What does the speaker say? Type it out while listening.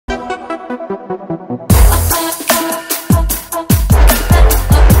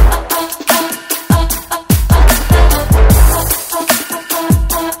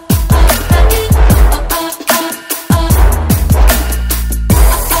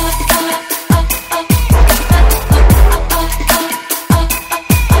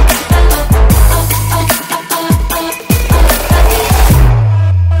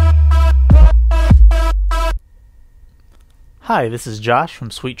Hi, this is Josh from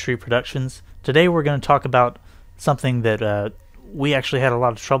Sweet Tree Productions. Today we're going to talk about something that we actually had a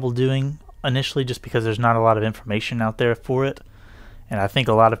lot of trouble doing initially just because there's not a lot of information out there for it. And I think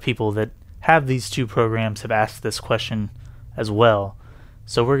a lot of people that have these two programs have asked this question as well.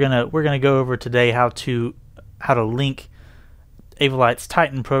 So we're gonna go over today how to link Avolites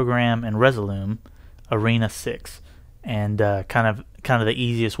Titan program and Resolume Arena 6 and kind of the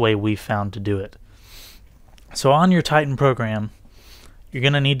easiest way we've found to do it. So on your Titan program, you're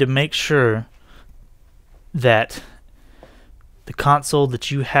going to need to make sure that the console that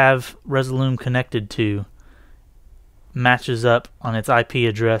you have Resolume connected to matches up on its IP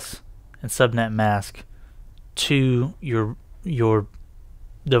address and subnet mask to your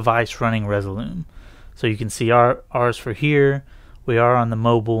device running Resolume. So you can see ours for here. We are on the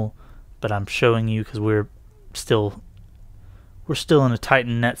mobile, but I'm showing you because we're still in a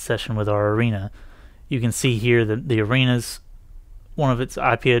Titan net session with our Arena. You can see here that the Arena's one of its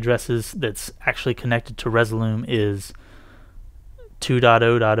IP addresses that's actually connected to Resolume is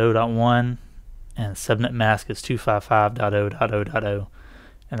 2.0.0.1 and subnet mask is 255.0.0.0,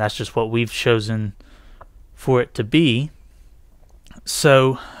 and that's just what we've chosen for it to be.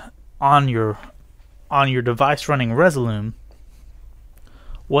 So on your device running Resolume,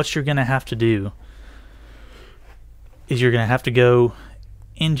 what you're going to have to do is you're going to have to go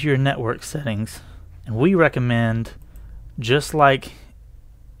into your network settings. And we recommend, just like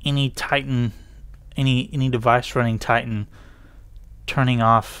any Titan, any device running Titan, turning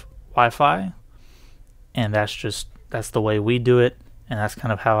off Wi-Fi, and that's the way we do it, and that's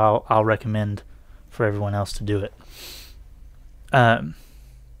kind of how I'll recommend for everyone else to do it.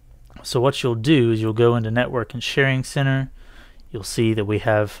 So what you'll do is you'll go into Network and Sharing Center. You'll see that we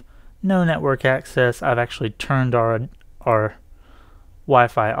have no network access. I've actually turned our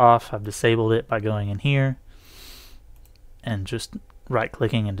Wi-Fi off. I've disabled it by going in here and just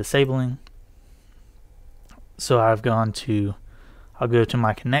right-clicking and disabling. So I'll go to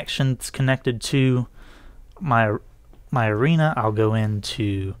my connections connected to my Arena. I'll go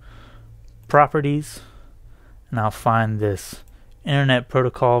into Properties, and I'll find this Internet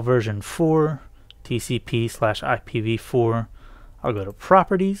Protocol version 4, TCP/IPv4. I'll go to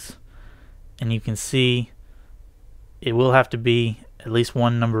Properties, and you can see it will have to be at least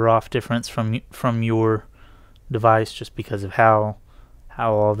one number off difference from your device, just because of how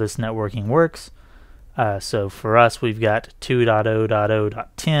all this networking works. So for us, we've got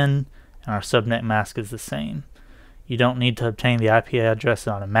 2.0.0.10, and our subnet mask is the same. You don't need to obtain the IP address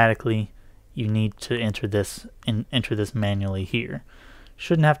automatically. You need to enter this manually here.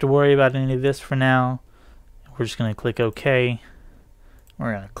 Shouldn't have to worry about any of this for now. We're just going to click OK.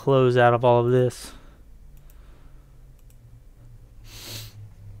 We're going to close out of all of this.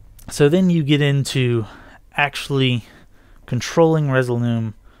 So then you get into actually controlling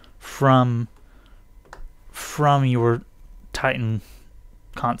Resolume from your Titan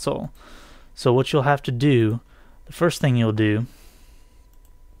console. So what you'll have to do, the first thing you'll do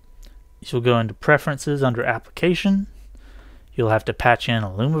is you'll go into Preferences under Application. You'll have to patch in a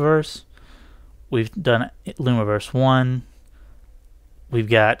Lumiverse. We've done Lumiverse 1. We've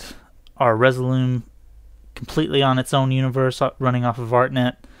got our Resolume completely on its own universe running off of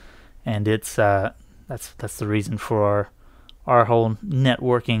ArtNet. And it's that's the reason for our whole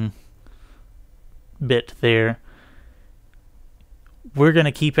networking bit there. We're going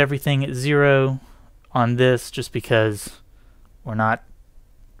to keep everything at 0 on this just because we're not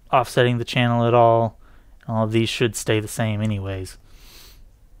offsetting the channel at all. All of these should stay the same anyways.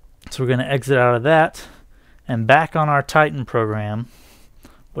 So we're going to exit out of that, and back on our Titan program,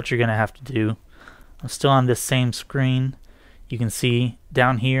 what you're going to have to do, I'm still on this same screen. You can see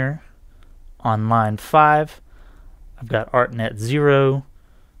down here on line 5, I've got ArtNet 0,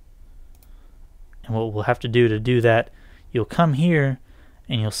 and what we'll have to do that, you'll come here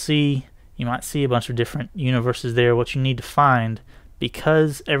and you might see a bunch of different universes there. What you need to find,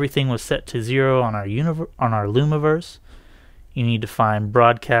 because everything was set to 0 on our Lumiverse, you need to find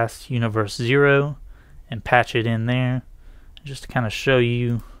Broadcast Universe 0 and patch it in there. Just to kind of show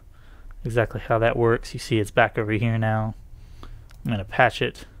you exactly how that works. You see it's back over here now. I'm going to patch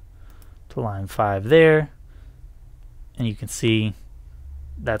it to line 5 there, and you can see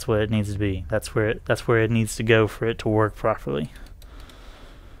that's what it needs to be. That's where it needs to go for it to work properly.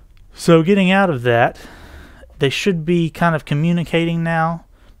 So getting out of that, they should be kind of communicating now.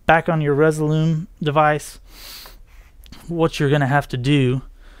 Back on your Resolume device, what you're going to have to do,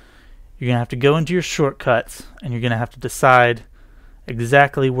 you're going to have to go into your shortcuts, and you're going to have to decide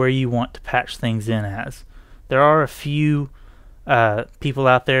exactly where you want to patch things in as. There are a few people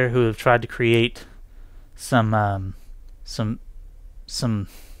out there who have tried to create some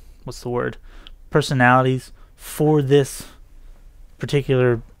what's the word, personalities for this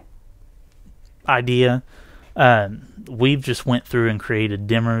particular idea. We've just went through and created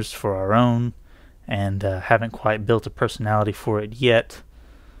dimmers for our own, and haven't quite built a personality for it yet,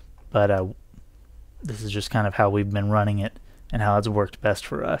 but this is just kind of how we've been running it and how it's worked best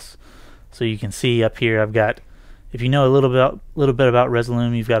for us. So you can see up here I've got, if you know a little bit about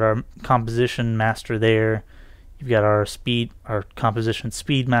Resolume, you've got our composition master there, you've got our composition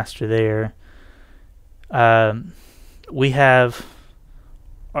speed master there. We have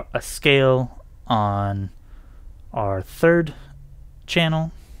a scale on our third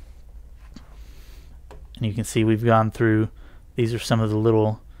channel, and you can see we've gone through, these are some of the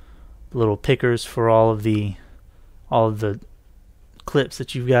little pickers for all of the clips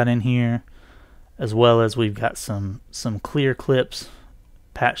that you've got in here, as well as we've got some clear clips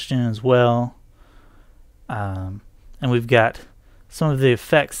patched in as well, and we've got some of the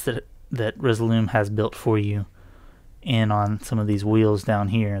effects that Resolume has built for you in on some of these wheels down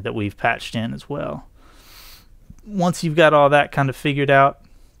here that we've patched in as well. Once you've got all that kind of figured out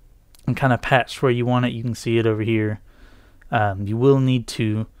and kind of patched where you want it, you can see it over here. You will need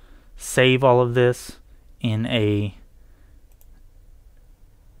to save all of this in a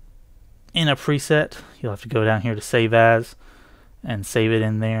preset. You'll have to go down here to save as and save it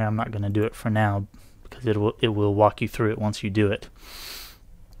in there. I'm not going to do it for now because it will walk you through it once you do it.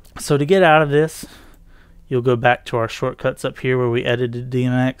 So to get out of this, you'll go back to our shortcuts up here where we edited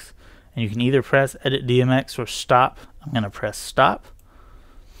DMX, and you can either press edit DMX or stop. I'm going to press stop.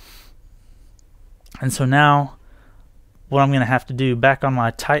 And so now what I'm going to have to do, back on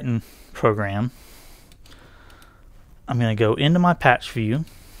my Titan program, I'm going to go into my patch view,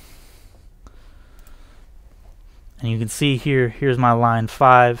 and you can see here's my line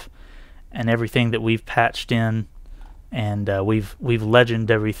 5 and everything that we've patched in, and we've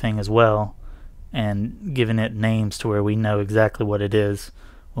legended everything as well and given it names to where we know exactly what it is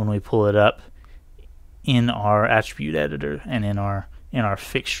when we pull it up in our attribute editor and in our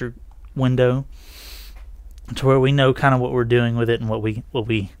fixture window, to where we know kind of what we're doing with it and what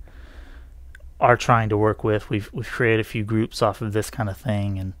we are trying to work with. We've created a few groups off of this kind of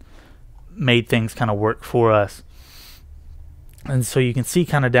thing and made things kind of work for us. And so you can see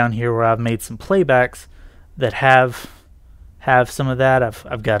kind of down here where I've made some playbacks that have some of that.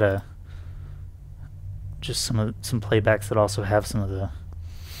 I've got just some playbacks that also have some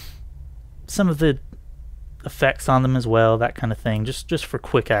of the effects on them as well, that kind of thing, just for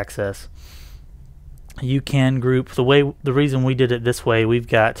quick access. You can group the reason we did it this way.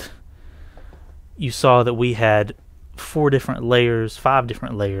 You saw that we had 5 different layers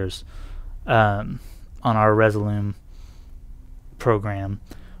on our Resolume program,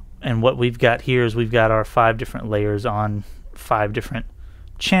 and what we've got here is we've got our 5 different layers on 5 different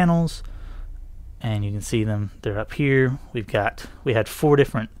channels, and you can see them, they're up here. We had 4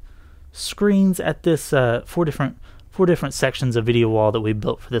 different screens at this, 4 different sections of video wall that we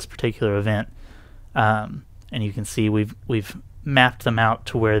built for this particular event, and you can see we've mapped them out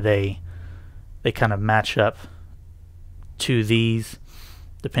to where they kind of match up to these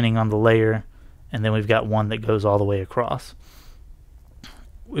depending on the layer, and then we've got one that goes all the way across.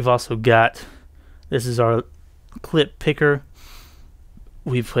 We've also got, this is our clip picker.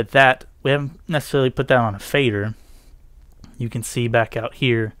 We haven't necessarily put that on a fader. You can see back out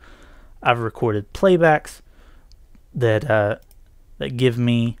here I've recorded playbacks that give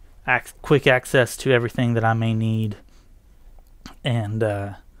me quick access to everything that I may need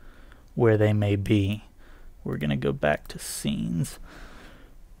and where they may be. We're going to go back to scenes.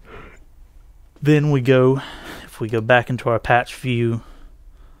 Then if we go back into our patch view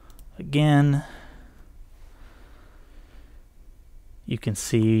again, you can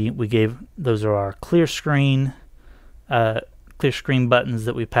see those are our clear screen buttons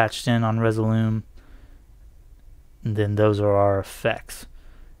that we patched in on Resolume, and then those are our effects.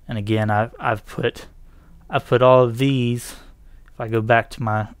 And again, I've put all of these. If I go back to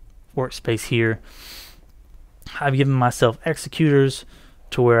my workspace here, I've given myself executors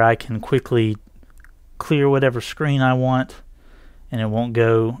to where I can quickly clear whatever screen I want, and it'll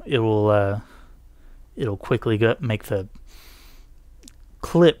quickly make the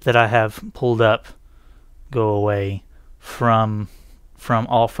clip that I have pulled up go away from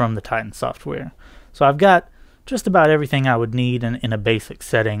the Titan software. So I've got just about everything I would need in a basic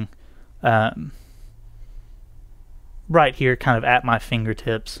setting right here, kind of at my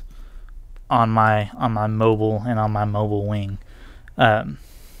fingertips on my mobile and on my mobile wing. And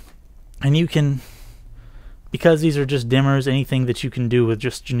you can, because these are just dimmers, anything that you can do with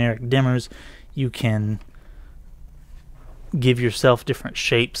just generic dimmers, you can give yourself different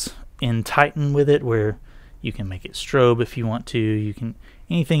shapes in Titan with it, where you can make it strobe if you want to. You can,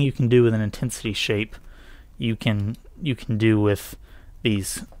 anything you can do with an intensity shape, you can do with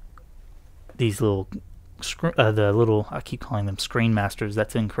these little I keep calling them screen masters.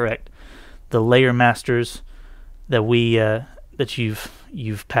 That's incorrect. The layer masters that that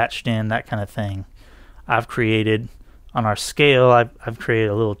you've patched in, that kind of thing. I've created on our scale. I've created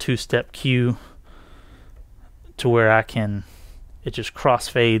a little two-step cue to where it just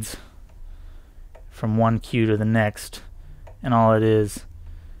crossfades from one cue to the next, and all it is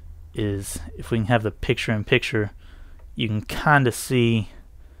if we can have the picture-in-picture, you can kind of see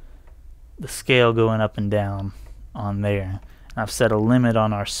the scale going up and down on there. And I've set a limit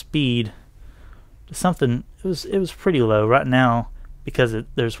on our speed to something. It was pretty low right now, because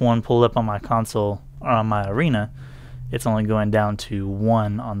there's one pulled up on my console or on my arena. It's only going down to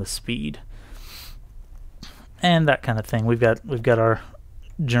 1 on the speed, and that kind of thing. We've got our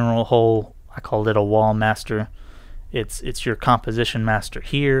general whole, I called it a wall master. It's your composition master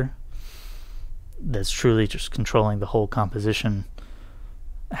here. That's truly just controlling the whole composition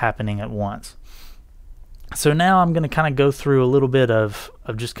happening at once. So now I'm going to kind of go through a little bit of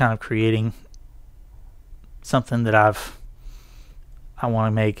just kind of creating something that I want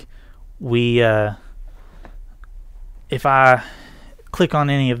to make. If I click on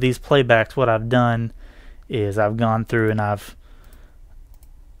any of these playbacks, what I've done is I've gone through and I've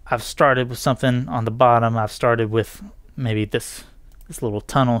started with something on the bottom. I've started with maybe this little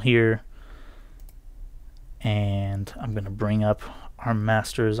tunnel here, and I'm going to bring up our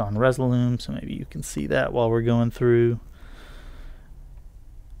masters on Resolume so maybe you can see that while we're going through.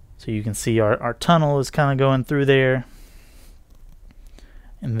 So you can see our tunnel is kind of going through there,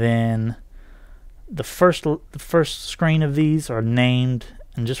 and then the first screen of these are named,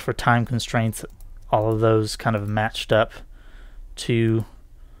 and just for time constraints, all of those kind of matched up to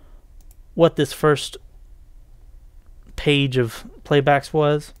what this first page of playbacks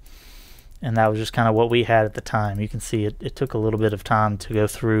was, and that was just kind of what we had at the time. You can see it took a little bit of time to go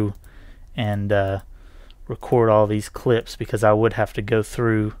through and record all these clips, because I would have to go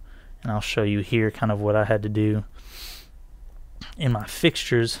through, and I'll show you here kind of what I had to do in my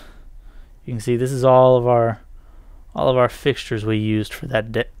fixtures. You can see this is all of our fixtures we used for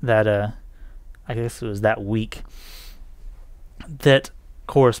that I guess it was that week that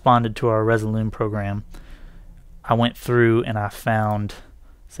corresponded to our Resolume program. I went through and I found,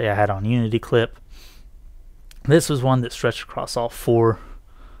 say I had on Unity clip, this was one that stretched across all four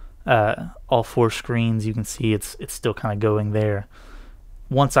screens. You can see it's still kind of going there.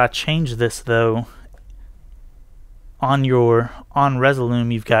 Once I change this though, on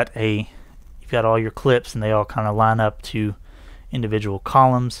Resolume you've got all your clips, and they all kind of line up to individual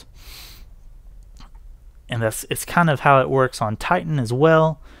columns. And it's kind of how it works on Titan as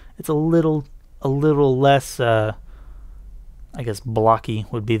well. It's a little less I guess blocky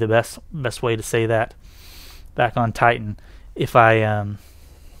would be the best way to say that. Back on Titan, if I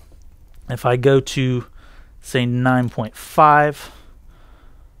go to say 9.5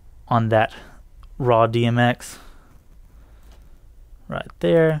 on that raw DMX right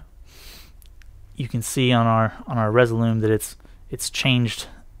there, you can see on our Resolume that it's changed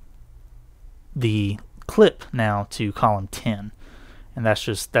the clip now to column 10, and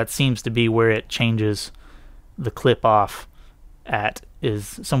that seems to be where it changes the clip off at,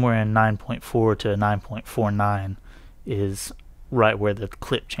 is somewhere in 9.4 to 9.49 is right where the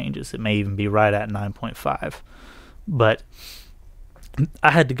clip changes. It may even be right at 9.5, but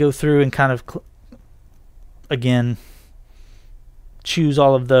I had to go through and kind of again choose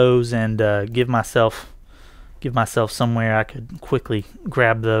all of those and give myself somewhere I could quickly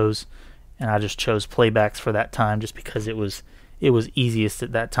grab those, and I just chose playbacks for that time just because it was easiest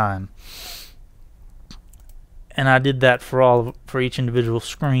at that time. And I did that for each individual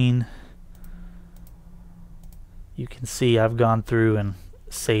screen. You can see I've gone through and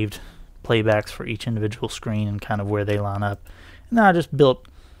saved playbacks for each individual screen and kind of where they line up. And then I just built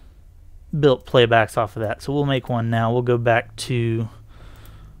playbacks off of that. So we'll make one now. We'll go back to,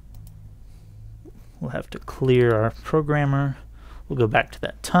 we'll have to clear our programmer. We'll go back to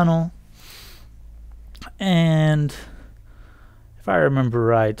that tunnel. And if I remember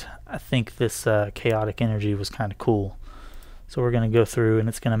right, I think this chaotic energy was kind of cool. So we're going to go through and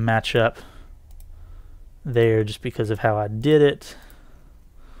it's going to match up there just because of how I did it.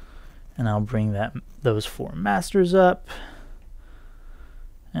 And I'll bring those 4 masters up.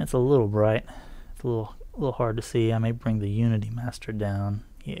 And it's a little bright. It's a little hard to see. I may bring the Unity master down.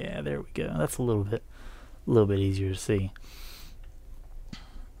 Yeah, there we go. That's a little bit easier to see.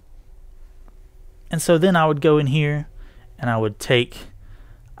 And so then I would go in here and I would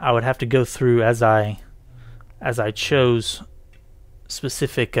have to go through as I chose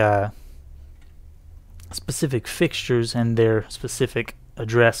specific fixtures and their specific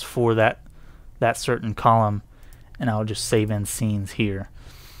address for that certain column, and I would just save in scenes here.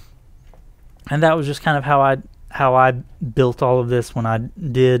 And that was just kind of how I built all of this when I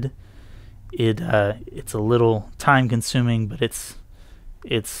did it. It's a little time consuming, but it's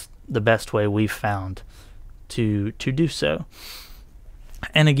the best way we've found to do so.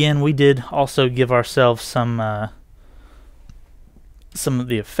 And again, we did also give ourselves some of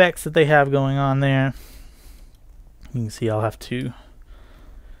the effects that they have going on there. You can see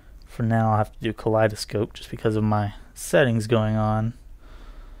for now I'll have to do kaleidoscope just because of my settings going on.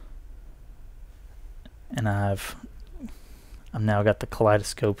 And I've now got the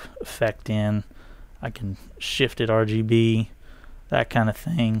kaleidoscope effect in. I can shift it RGB, that kind of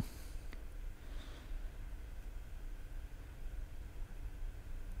thing.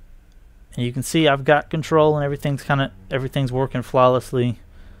 And you can see I've got control and everything's working flawlessly.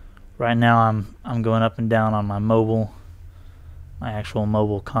 Right now I'm going up and down on my actual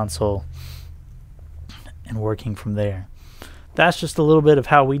mobile console, and working from there. That's just a little bit of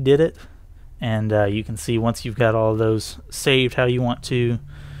how we did it. And you can see once you've got all of those saved how you want to,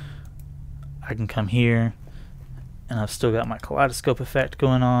 I can come here and I've still got my kaleidoscope effect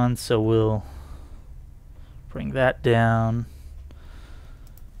going on, so we'll bring that down,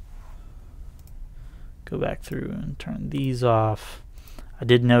 go back through and turn these off. I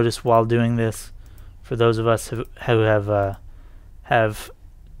did notice while doing this, for those of us who have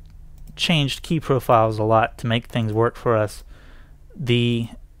changed key profiles a lot to make things work for us,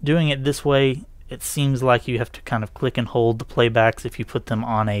 doing it this way, it seems like you have to kind of click and hold the playbacks if you put them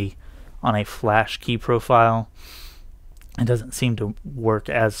on a flash key profile. It doesn't seem to work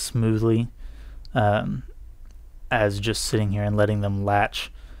as smoothly as just sitting here and letting them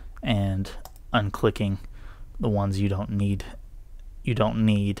latch and unclicking the ones you don't need.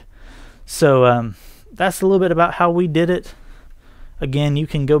 So that's a little bit about how we did it. Again, you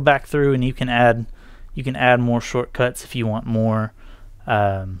can go back through and you can add more shortcuts if you want more.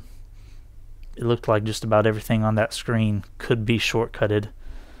 It looked like just about everything on that screen could be shortcutted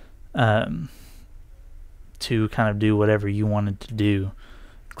to kind of do whatever you wanted to do,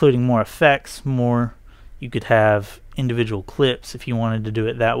 including more effects. You could have individual clips if you wanted to do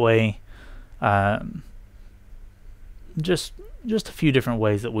it that way. Just a few different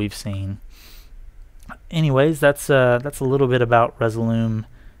ways that we've seen. Anyways, that's a little bit about Resolume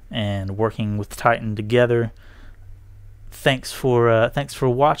and working with Titan together. Thanks for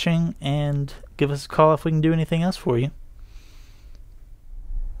watching, and give us a call if we can do anything else for you.